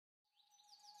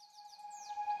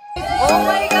Oh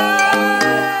my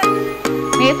God!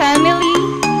 May family?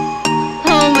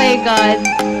 Oh my God!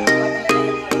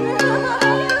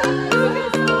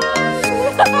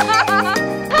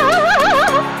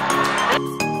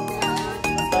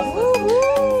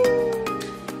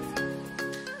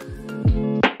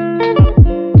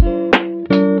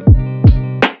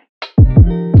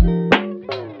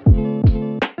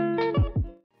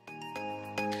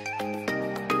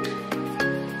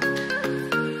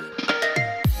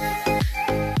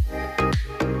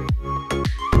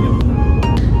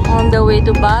 On the way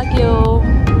to Baguio.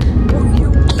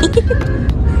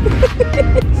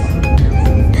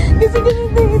 Kasi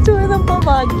ganito yung itsura ng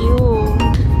pa-Baguio.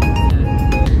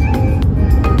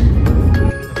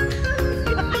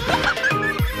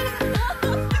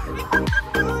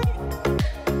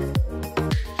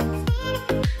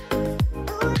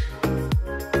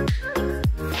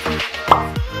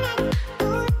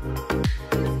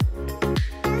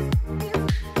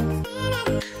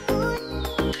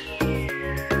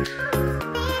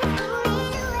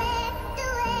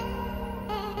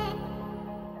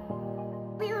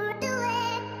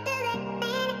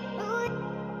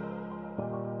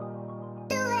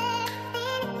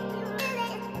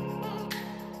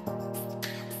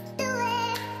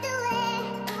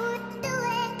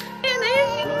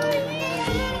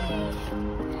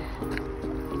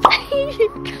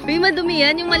 Uy, madumi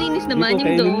yan. Yung malinis naman,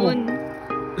 yung doon.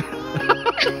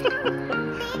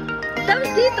 Tapos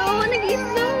dito,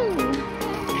 nag-snow.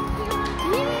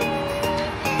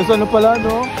 Tapos ano pala,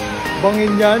 no?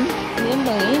 Bangin yan? Yan,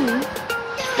 bangin.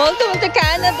 Welcome to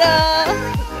Canada!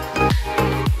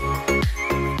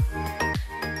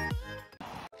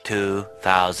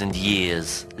 2,000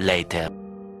 years later.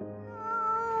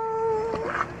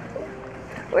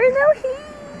 We're now here!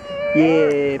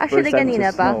 Yeah, actually,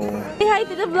 kanina pa. Say hi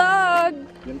to the vlog!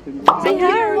 Say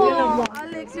hi!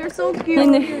 Alex, you're so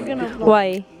cute. You're gonna vlog.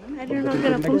 Why? You're not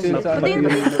gonna post it.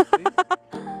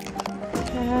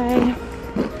 Hi!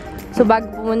 So,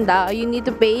 bago pumunta, you need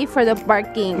to pay for the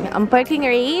parking. Ang parking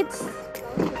rates,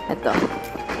 ito.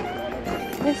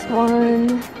 This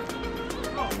one.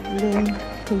 And then,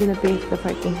 you're gonna pay for the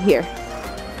parking here.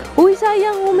 Uy,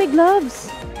 sayang! Oh, my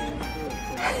gloves!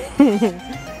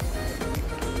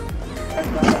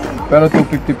 Pero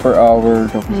 $250 per hour,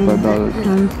 tapos $5.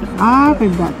 Ah,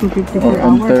 $250 per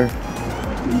hour. Enter.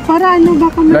 Para ano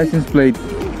ba kami? License plate.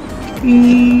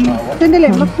 Sandali,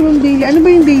 maximum daily. Ano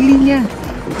ba yung daily niya?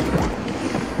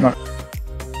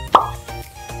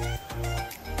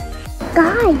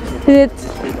 Guys! It's...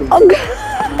 Oh,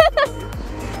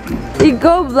 you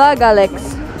go vlog,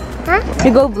 Alex. Huh?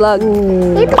 You go vlog.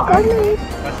 Leave a comment.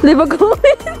 Leave a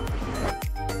comment.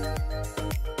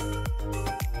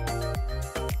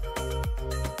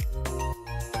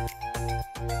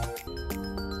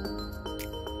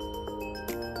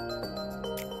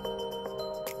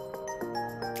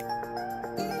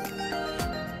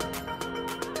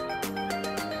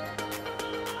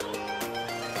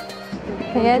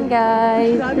 Ayan,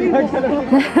 guys.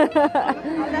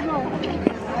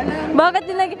 Bakit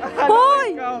nilagay?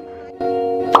 Hoy!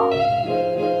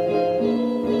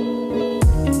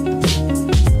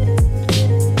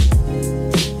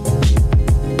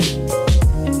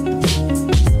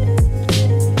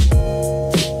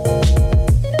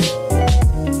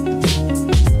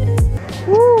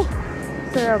 Woo!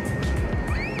 Sarap.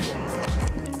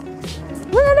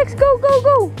 Well, Alex, go, go,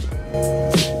 go!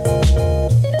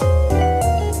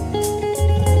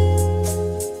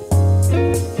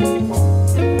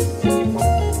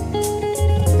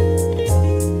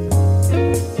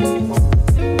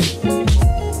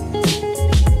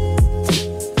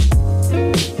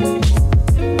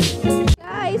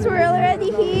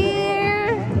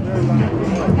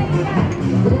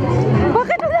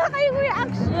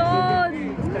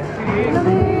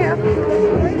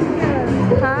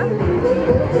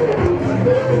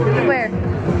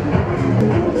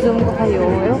 Zoom ko kayo.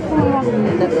 Ewan ko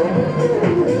makikita to.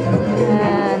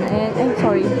 And I'm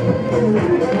sorry.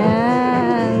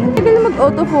 And hindi na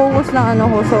mag-autofocus ng ano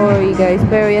ko. Sorry guys.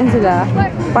 Pero yan sila.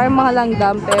 Parang mga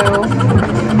langgam. Pero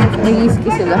nag-iski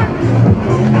sila.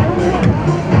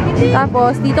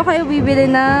 Tapos dito kayo bibili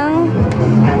ng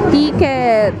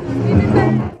ticket.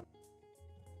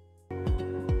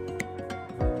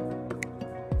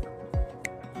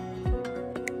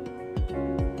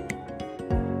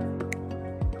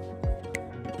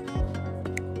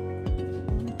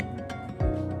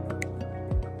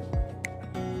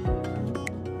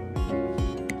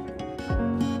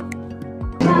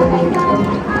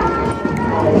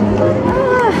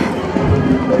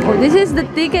 Oh, this is the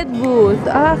ticket booth.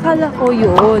 Ah, akala ko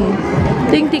yun.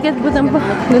 Ito yung ticket po ng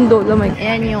gondola.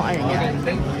 Ayan yung ano niya.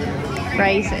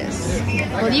 Prices.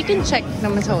 Well, you can check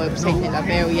naman sa website nila,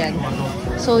 pero yan.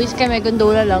 So, is kami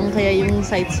gondola lang, kaya yung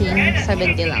sightseeing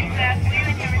 70 lang.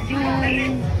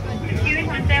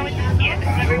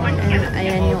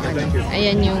 Ayan yung ano.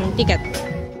 Ayan yung ticket.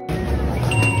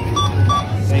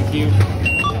 Thank you.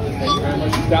 Thank you very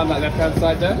much. Down that left-hand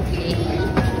side there.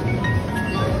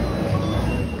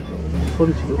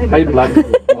 High blood.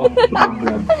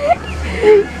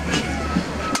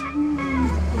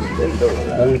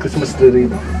 Ang Christmas tree.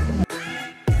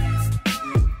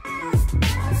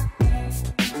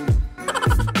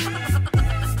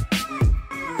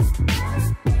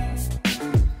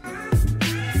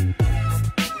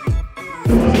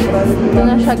 Ito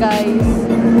na siya, guys.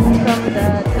 From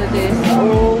that to this.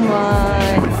 Oh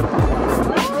my.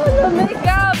 Oh, lamig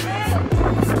ka,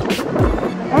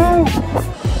 oh!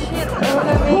 Shit, oh,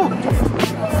 lamig.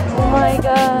 Oh my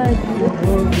God.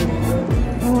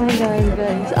 Oh my God,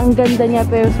 guys. Ang ganda niya,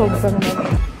 pero sobrang lamig.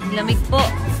 Lamig po.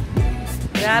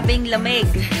 Grabing lamig.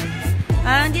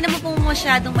 Hindi naman po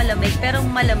masyadong malamig, pero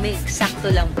malamig. Sakto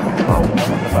lang po.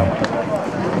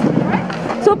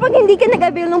 So, pag hindi ka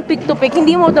nag-avail ng pick-to-pick,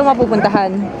 hindi mo ito mapupuntahan?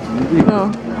 No.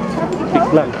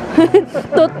 Pick lang.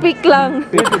 Toothpick lang.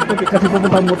 Pick kasi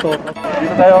pupuntahan mo to.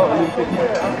 Dito tayo, Olympic.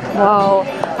 Wow.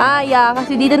 Yeah.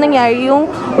 Kasi dito nangyari yung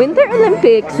Winter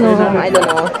Olympics, no? I don't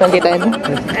know. 2010?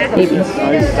 Maybe.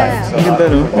 Ang ganda,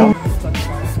 no?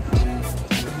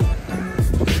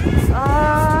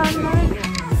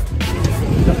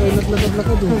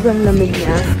 Sobrang lamig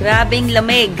niya. Grabing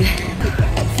lamig.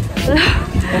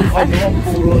 Ang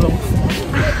puro lang.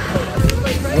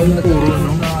 Ang puro,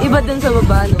 no? Iba dun sa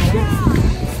baba, no?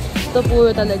 Ito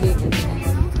puro talaga yun.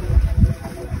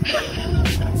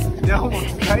 Hindi ako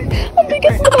mag-try. Ang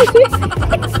bigat mo kasi!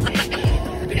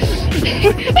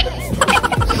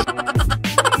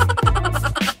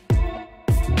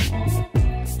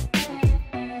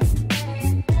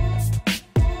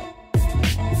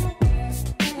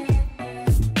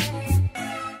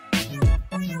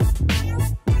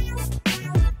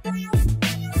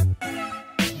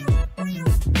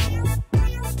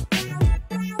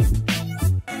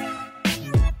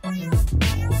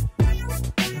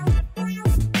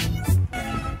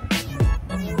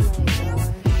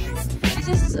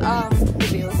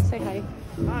 Bill. Say hi.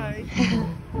 Hi.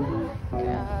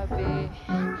 Grabe.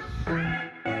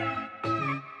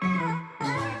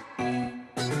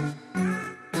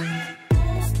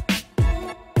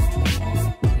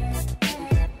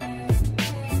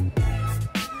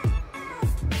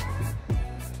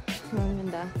 Ang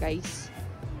ganda, guys.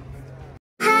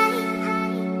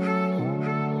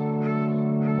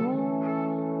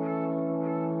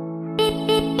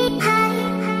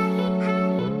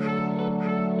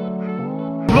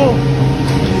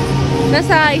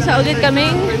 Nasa isa ulit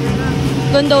kaming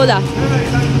gondola.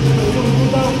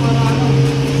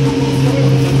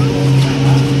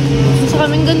 Nasa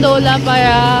kaming gondola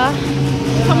para...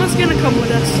 Someone's gonna come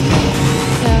with us.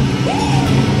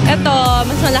 Yeah. Ito,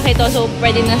 mas malaki to, so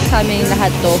pwede na sa aming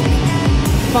lahat to.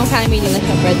 Pang family na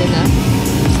siya, pwede na.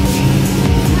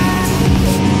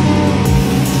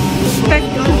 Pek.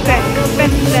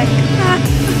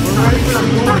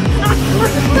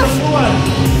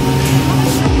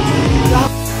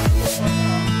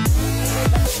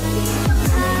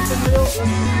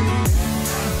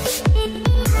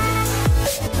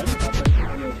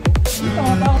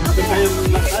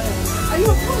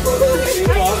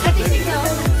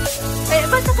 Eh,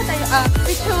 basta ka tayo.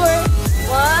 Picture.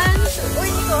 1, 2. Uy,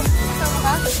 Nico. Sama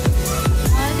ka?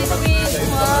 Dito, Miss.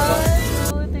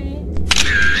 1, 2, 3.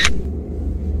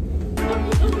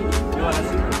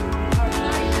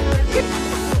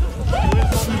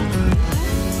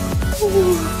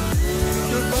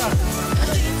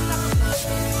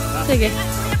 Sige.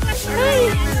 Ay!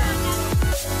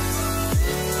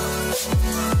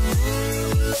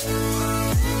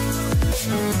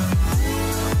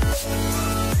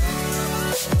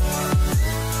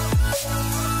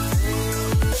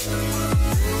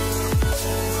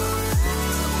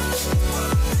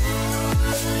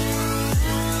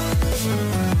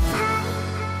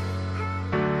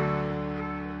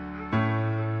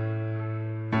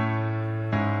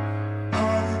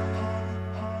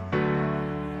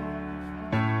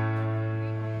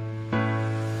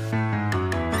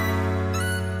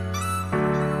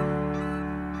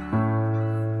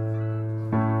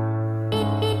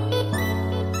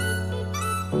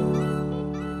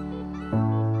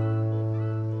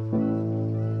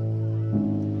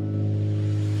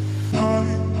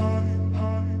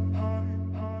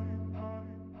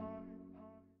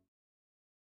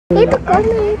 Ito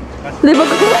kami. Di ba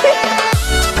ko?